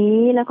ะเด็นนี้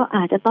แล้วก็อ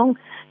าจจะต้อง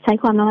ใช้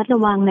ความระมัดร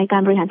ะวังในกา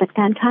รบริหารจัดก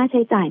ารค่าใ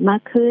ช้จ่ายมา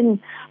กขึ้น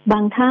บา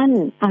งท่าน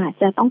อาจ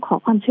จะต้องขอ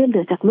ความช่วยเหลื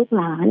อจากลูก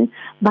หลาน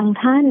บาง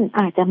ท่าน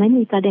อาจจะไม่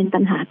มีประเด็นปั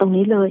ญหาตรง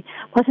นี้เลย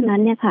เพราะฉะนั้น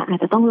เนี่ยค่ะอาจ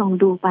จะต้องลอง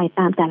ดูไป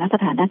ตามแต่ละส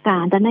ถานกา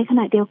รณ์แต่ในข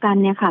ณะเดียวกัน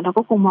เนี่ยค่ะเรา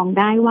ก็คงมอง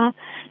ได้ว่า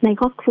ใน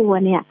ครอบครัว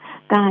เนี่ย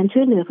การช่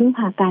วยเหลือพึ่งพ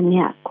ากันเ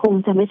นี่ยคง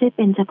จะไม่ใช่เ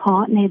ป็นเฉพา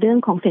ะในเรื่อง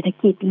ของเศรษฐ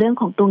กิจเรื่อง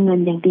ของตัวเงิน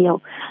อย่างเดียว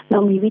เรา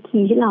มีวิธี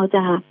ที่เราจ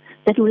ะ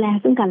ดูแล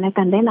ซึ่งกันและ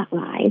กันได้หลาก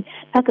หลาย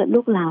ถ้าเกิด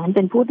ลูกหลานเ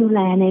ป็นผู้ดูแล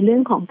ในเรื่อ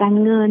งของการ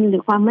เงินหรื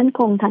อความมั่น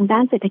คงทางด้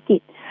านเศรษฐกิ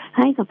จใ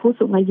ห้กับผู้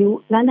สูงอายุ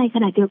และในข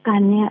ณะเดียวกัน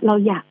เนี่ยเรา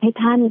อยากให้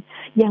ท่าน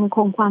ยังค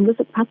งความรู้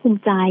สึกภาคภูมิ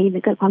ใจหรื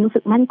อเกิดความรู้สึ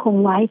กมั่นคง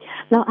ไว้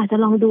เราอาจจะ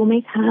ลองดูไหม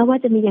คะว่า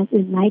จะมีอย่าง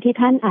อื่นไหมที่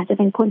ท่านอาจจะ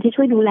เป็นคนที่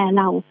ช่วยดูแล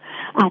เรา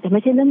อาจจะไ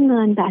ม่ใช่เรื่องเ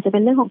งินแต่อาจจะเป็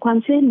นเรื่องของความ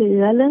ช่วยเหลื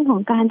อเรื่องขอ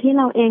งการที่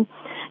เราเอง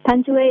ท่าน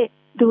ช่วย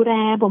ดูแล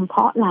บ่มเพ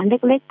าะหลานเ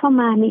ล็กๆเข้า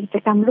มามีกิจ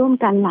กรรมร่วม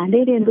กันหลานได้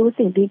เรียนรู้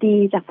สิ่งดี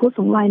ๆจากผู้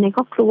สูงวัยในค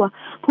รอบครัว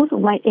ผู้สู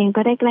งวัยเอง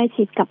ก็ได้ใกล้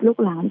ชิดกับลูก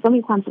หลานก็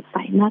มีความสดใส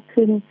มาก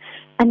ขึ้น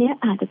อันนี้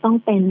อาจจะต้อง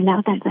เป็นแล้ว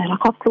แต่ละ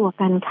ครอบครัว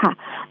กันค่ะ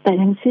แต่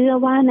ยังเชื่อ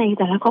ว่าใน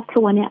แต่ละครอบค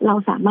รัวเนี่ยเรา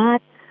สามารถ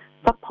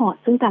ซัพพอร์ต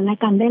ซึ่งกันและ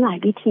กันได้หลาย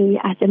วิธี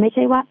อาจจะไม่ใ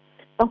ช่ว่า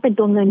ต้องเป็น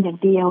ตัวเงินอย่าง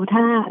เดียว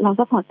ถ้าเรา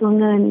ซัพพอร์ตตัว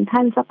เงินท่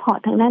านซัพพอร์ต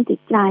ทางด้านจิต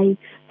ใจ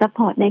ซัพพ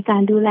อร์ตในกา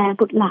รดูแล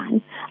บุตรหลาน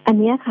อัน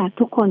นี้ค่ะ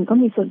ทุกคนก็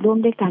มีส่วนร่วม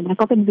ด้วยกันแล้ว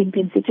ก็เป็นวิ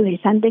นซิจูเอ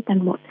ชั่นด้วยกัน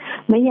หมด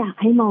ไม่อยาก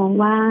ให้มอง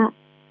ว่า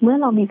เมื่อ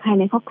เรามีใคร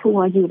ในครอบครัว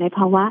อยู่ในภ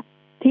าวะ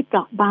ที่เปร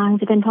าะบาง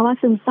จะเป็นภาวะ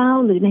ซึมเศร้า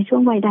หรือในช่ว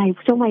งวัยใด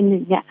ช่วงวัยห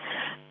นึ่งเนี่ย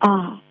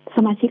ส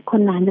มาชิกค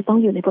นนั้นจะต้อง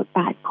อยู่ในบทบ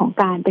าทของ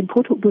การเป็น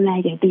ผู้ถูกดูแล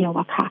อย่างเดียว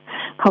อะค่ะ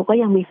เขาก็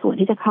ยังมีส่วน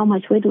ที่จะเข้ามา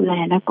ช่วยดูแล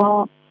แล้วก็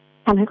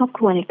ทำให้ครอบค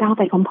รัวก้าวไ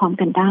ปพร้อมๆ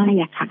กันได้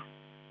อะค่ะ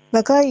แ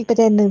ล้วก็อีกประ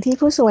เด็นหนึ่งที่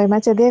ผู้สูงวัยมั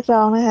กจะเรียกร้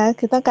องนะคะ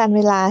คือต้องการเ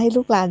วลาให้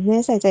ลูกหลานเนี่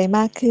ยใส่ใจม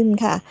ากขึ้น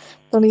ค่ะ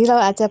ตรงนี้เรา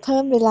อาจจะเพิ่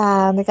มเวลา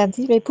ในการ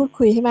ที่ไปพูด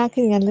คุยให้มาก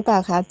ขึ้นกันหรือเปล่า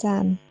คะอาจา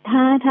รย์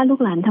ถ้าลู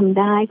กหลานทำ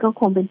ได้ก็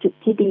คงเป็นจุด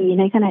ที่ดี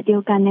ในขณะเดีย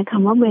วกันเนี่ยค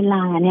ำว่าเวล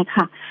าเนี่ย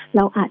ค่ะเร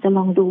าอาจจะล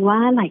องดูว่า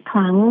หลายค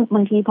รั้งบ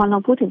างทีพอเรา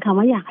พูดถึงคำ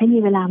ว่าอยากให้มี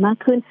เวลามาก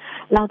ขึ้น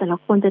เราแต่ละ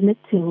คนจะนึก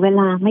ถึงเว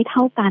ลาไม่เ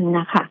ท่ากัน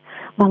นะคะ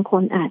บางค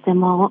นอาจจะ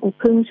มองว่า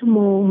ครึ่งชั่วโ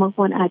มงบางค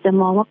นอาจจะ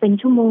มองว่าเป็น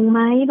ชั่วโมงไห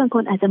มบางค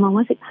นอาจจะมอง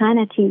ว่า15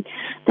 นาที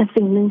แต่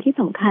สิ่งหนึ่งที่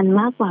สำคัญ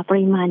มากกว่าป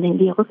ริมาณอย่าง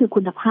เดียวก็คือ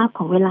คุณภาพข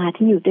องเวลา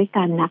ที่อยู่ด้วย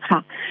กันนะคะ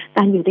ก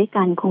ารอยู่ด้วย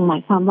กันคงหมา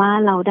ยความว่า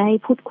เราได้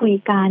พูดคุย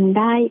กัน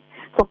ได้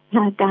สบท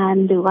าการ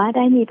หรือว่าไ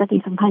ด้มีปฏิ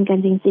สัมพันธ์กัน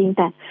จริงๆแ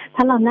ต่ถ้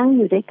าเรานั่งอ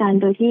ยู่ด้วยกัน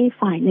โดยที่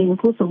ฝ่ายหนึ่ง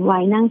ผู้สูงวั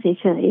ยนั่งเ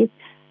ฉย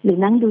ๆหรือ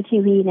นั่งดูที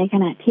วีในข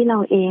ณะที่เรา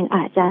เองอ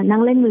าจจะนั่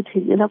งเล่นมือ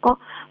ถือแล้วก็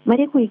ไม่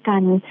ได้คุยกั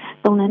น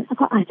ตรงนั้น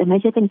ก็อาจจะไม่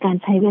ใช่เป็นการ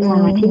ใช้เวลา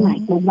ที่หมาย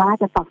ความว่า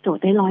จะตอบโจท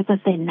ย์ได้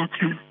 100% นะค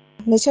ะ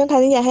ในช่วงท้า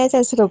ยนี้อยากให้อาจ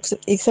ารย์สรุป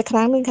อีกสักค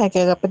รั้งหนึ่งค่ะเ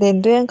กี่ยวกับประเด็น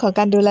เรื่องของ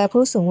การดูแล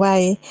ผู้สูงวั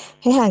ย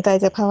ให้ห่างไกล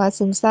จากภาวะ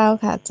ซึมเศร้า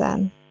ค่ะอาจาร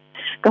ย์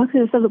ก็คื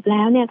อสรุปแ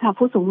ล้วเนี่ยค่ะ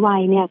ผู้สูงวั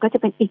ยเนี่ยก็จะ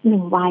เป็นอีกห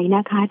นึ่งวัยน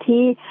ะคะ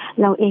ที่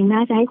เราเองน่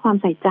าจะให้ความ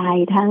ใส่ใจ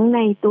ทั้งใน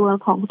ตัว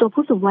ของตัว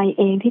ผู้สูงวัย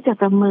เองที่จะ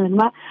ประเมิน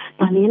ว่า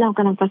ตอนนี้เราก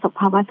ำลังประสบ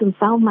ภาวะซึม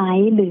เศร้าไหม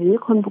หรือ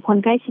บุคคล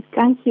ใกล้ชิดใก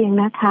ล้เคียง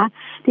นะคะ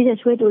ที่จะ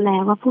ช่วยดูแล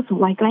ว่าผู้สูง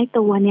วัยใกล้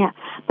ตัวเนี่ย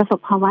ประสบ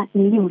ภาวะ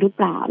นี้อยู่หรือเ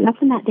ปล่าลัก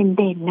ษณะเ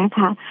ด่นๆนะค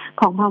ะ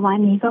ของภาวะ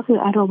นี้ก็คือ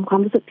อารมณ์ความ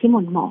รู้สึกที่ห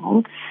ม่นหมอง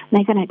ใน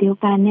ขณะเดียว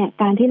กันเนี่ย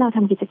การที่เราท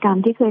ำกิจกรรม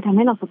ที่เคยทำใ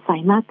ห้เราสดใส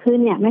มากขึ้น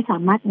เนี่ยไม่สา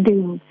มารถดึ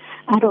ง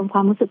อารมณ์คว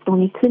ามรู้สึกตรง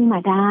นี้ขึ้นม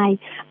าได้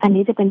อัน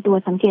นี้จะเป็นตัว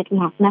สังเกตห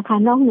ลักนะคะ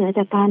นอกเหนือจ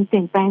ากการเป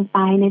ลี่ยนแปลงไป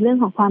ในเรื่อง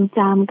ของความจ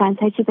ำการใ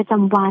ช้ชีวิตประจ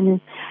ำวัน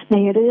ใน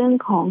เรื่อง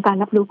ของการ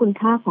รับรู้คุณ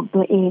ค่าของตั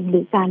วเองหรื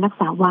อการรัก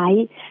ษาไว้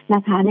น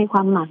ะคะในคว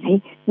ามหมาย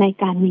ใน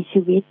การมี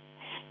ชีวิต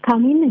คราว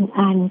นี้หนึ่ง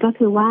อันก็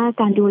คือว่า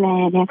การดูแล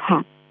เนี่ยค่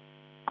ะ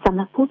สำห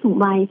รับผู้สูง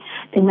วัย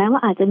ถึงแม้ว่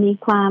าอาจจะมี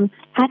ความ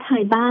ท้าทา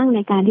ยบ้างใน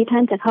การที่ท่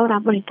านจะเข้ารั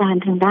บบริการ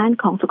ทางด้าน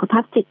ของสุขภา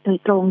พจิตโดย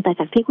ตรงแต่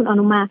จากที่คุณอ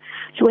นุมา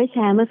ช่วยแช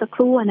ร์เมื่อสักค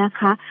รู่นะ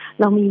คะ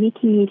เรามีวิ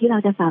ธีที่เรา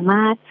จะสาม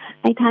ารถ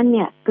ให้ท่านเ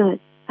นี่ยเกิด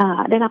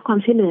ได้รับความ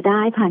ช่วยเหลือไ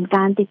ด้ผ่านก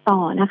ารติดต่อ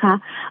นะคะ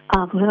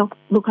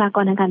บุคลาก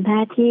รทางการแพ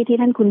ทย์ที่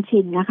ท่านคุ้นชิ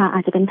นนะคะอ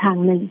าจจะเป็นทาง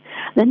หนึ่ง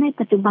และใน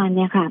ปัจจุบันเ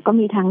นี่ยค่ะก็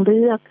มีทางเ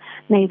ลือก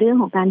ในเรื่อง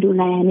ของการดู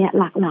แลเนี่ย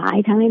หลากหลาย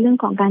ทั้งในเรื่อง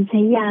ของการใ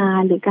ช้ยา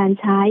หรือการ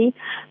ใช้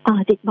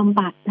จิตบำ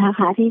บัดนะค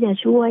ะที่จะ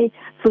ช่วย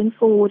ฟื้น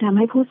ฟูทำใ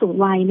ห้ผู้สูง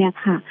วัยเนี่ย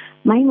ค่ะ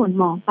ไม่หม่น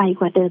หมองไป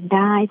กว่าเดิมไ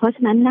ด้เพราะฉ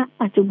ะนั้นณ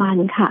ปัจจุบัน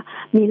ค่ะ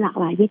มีหลาก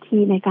หลายวิธี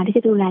ในการที่จ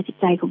ะดูแลจิต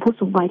ใจของผู้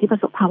สูงวัยที่ปร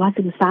ะสบภาวะ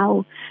ซึมเศร้า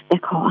แต่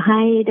ขอใ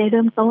ห้ได้เ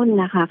ริ่มต้น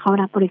นะคะเข้า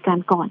รับบริการ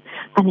ก่อน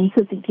อันนี้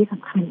คือสิ่งที่ส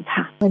ำคัญ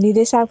ค่ะวันนี้ไ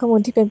ด้ทราบข้อมู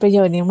ลที่เป็นประโย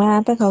ชน์อย่างมาก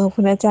ต้องขอบ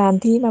คุณอาจารย์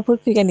ที่มาพูด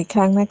คุยกันอีกค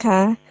รั้งนะคะ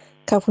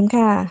ขอบคุณ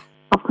ค่ะ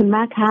ขอบคุณม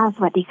ากค่ะส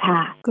วัสดีค่ะ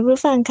คุณผู้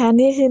ฟังคะ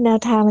นี่คือแนว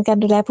ทางในการ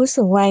ดูแลผู้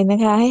สูงวัยนะ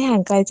คะให้ห่า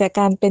งไกลจาก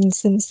การเป็น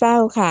ซึมเศร้า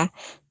ค่ะ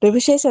โดย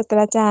ผู้ช่วยศาสต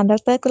ราจารย์ด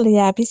ร.กัล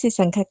ยาภิสิทธิ์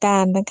สังคกา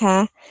รนะคะ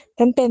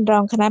ท่านเป็นรอ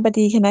งคณบ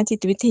ดีคณะจิ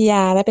ตวิทย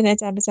าและเป็นอา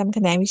จารย์ประจำแข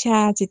นงวิชา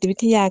จิตวิ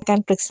ทยาการ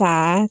ปรึกษา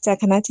จาก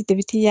คณะจิต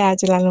วิทยา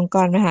จุฬาลงก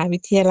รณ์มหาวิ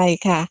ทยาลัย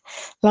ค่ะ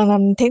ลองน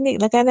ำเทคนิค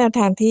และก็แนวท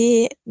างที่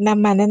น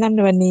ำมาแนะนำใน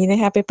วันนี้นะ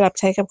คะไปปรับ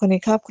ใช้กับคนใน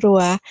ครอบครัว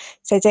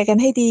ใส่ใจกัน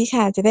ให้ดี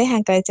ค่ะจะได้ห่า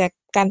งไกลจาก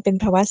การเป็น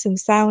ภาวะซึม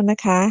เศร้านะ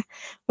คะ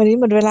วันนี้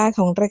หมดเวลาข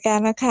องรายการ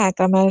แล้วค่ะก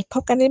ลับมาพ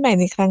บกันได้ใหม่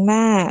ในครั้งหน้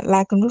าล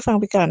าคุณผู้ฟัง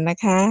ไปก่อนนะ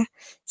คะ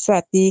ส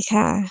วัสดี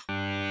ค่ะ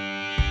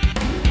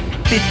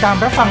ติดตาม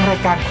รับฟังรา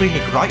ยการคลินิ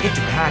ก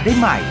 101.5 ได้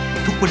ใหม่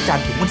ทุกวันจันท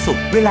ร์ถึงวันศุก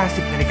ร์เวลา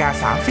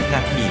 10:30 น.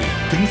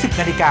 ถึง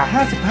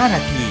 10:55 น.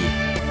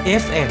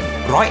 FM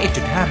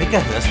 101.5 เมก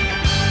ะเฮิรตซ์